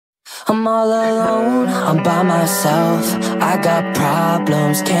I'm all alone, I'm by myself. I got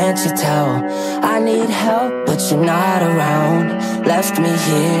problems, can't you tell? I need help, but you're not around. Left me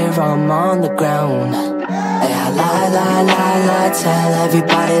here, I'm on the ground. Hey, I lie, tell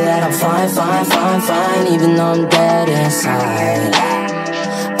everybody that I'm fine, even though I'm dead inside.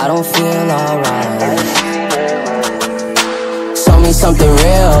 I don't feel alright. Show me something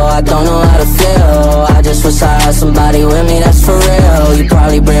real, I don't know how to feel. I just wish I had somebody with me that's for real. You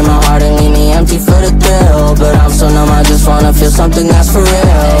probably break my heart and leave me empty for the thrill, but I'm so numb, I just wanna feel something that's for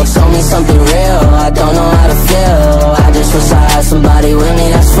real. Show me something real, I don't know how to feel. I just wish I had somebody with me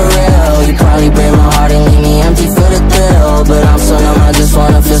that's for real. You probably break my heart and leave me empty for the thrill, but I'm so numb, I just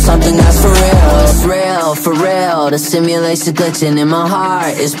wanna feel something that's for real. It's real, for real, the simulation glitching in my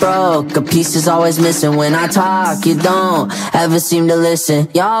heart is broke. A piece is always missing when I talk. You don't ever seem to listen.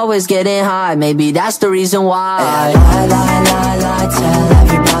 You're always getting high, maybe that's the reason why. I lie, tell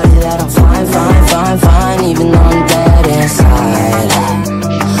everybody that I'm fine, even though I'm dead inside.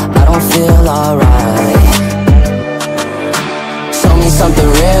 I don't feel alright. Show me something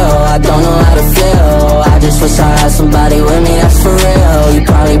real, I don't know how to feel. I just wish I had somebody with me that's for real. You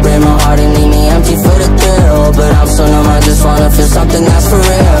probably break my heart and leave me empty for the thrill, but I'm so numb, I just wanna feel something that's for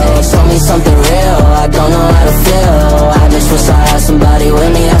real. Show me something real, I don't know how to feel. I just wish I had somebody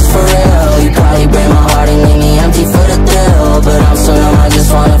with me that's for real. You probably break my heart and leave me empty for the thrill, but I'm so numb, I just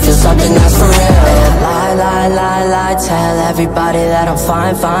wanna feel something that's for real. Lie, tell everybody that I'm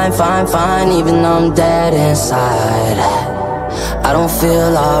fine, even though I'm dead inside. I don't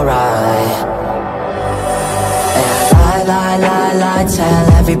feel alright. Lie, tell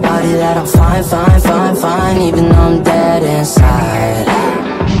everybody that I'm fine, even though I'm dead inside.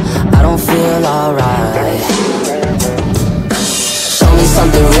 I don't feel alright. Show me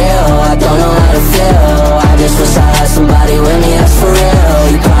something real, I don't know how to feel. I just wish I had somebody with me that's for real.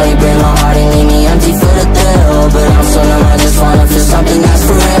 You probably break my heart and leave me empty for the thrill, but I'm so numb, I just wanna feel something that's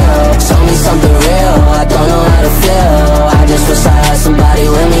for real. Show me something real, I don't know how to feel. I just wish I had somebody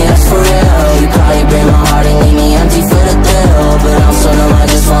with me that's for real. You probably break my heart and leave me empty for the thrill, but I'm so numb, I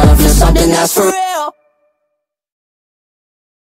just wanna feel something that's for real.